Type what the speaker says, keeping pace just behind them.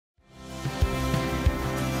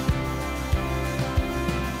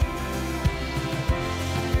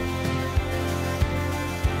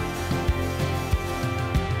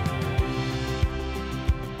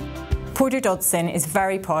Dodson is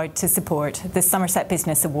very proud to support the Somerset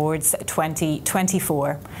Business Awards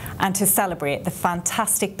 2024 and to celebrate the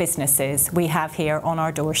fantastic businesses we have here on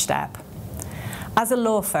our doorstep. As a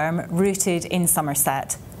law firm rooted in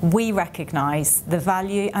Somerset, we recognise the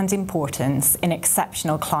value and importance in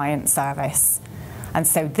exceptional client service. And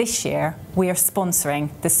so this year, we are sponsoring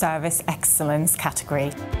the Service Excellence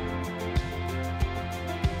category.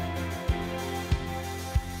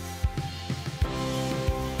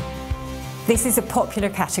 This is a popular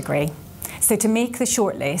category, so to make the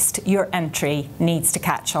shortlist, your entry needs to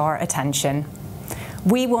catch our attention.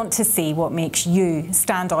 We want to see what makes you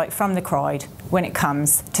stand out from the crowd when it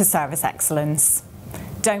comes to service excellence.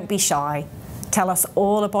 Don't be shy. Tell us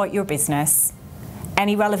all about your business,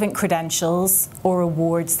 any relevant credentials or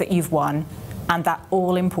awards that you've won, and that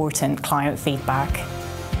all-important client feedback.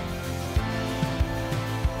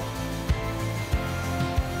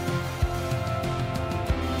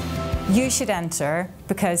 You should enter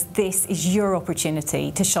because this is your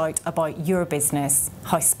opportunity to shout about your business,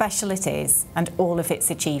 how special it is, and all of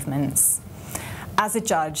its achievements. As a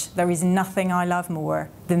judge, there is nothing I love more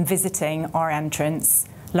than visiting our entrance,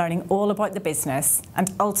 learning all about the business,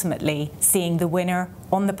 and ultimately seeing the winner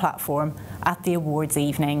on the platform at the awards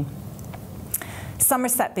evening.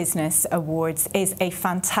 Somerset Business Awards is a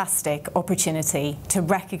fantastic opportunity to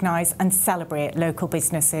recognise and celebrate local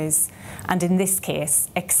businesses, and in this case,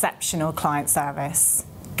 exceptional client service.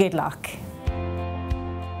 Good luck.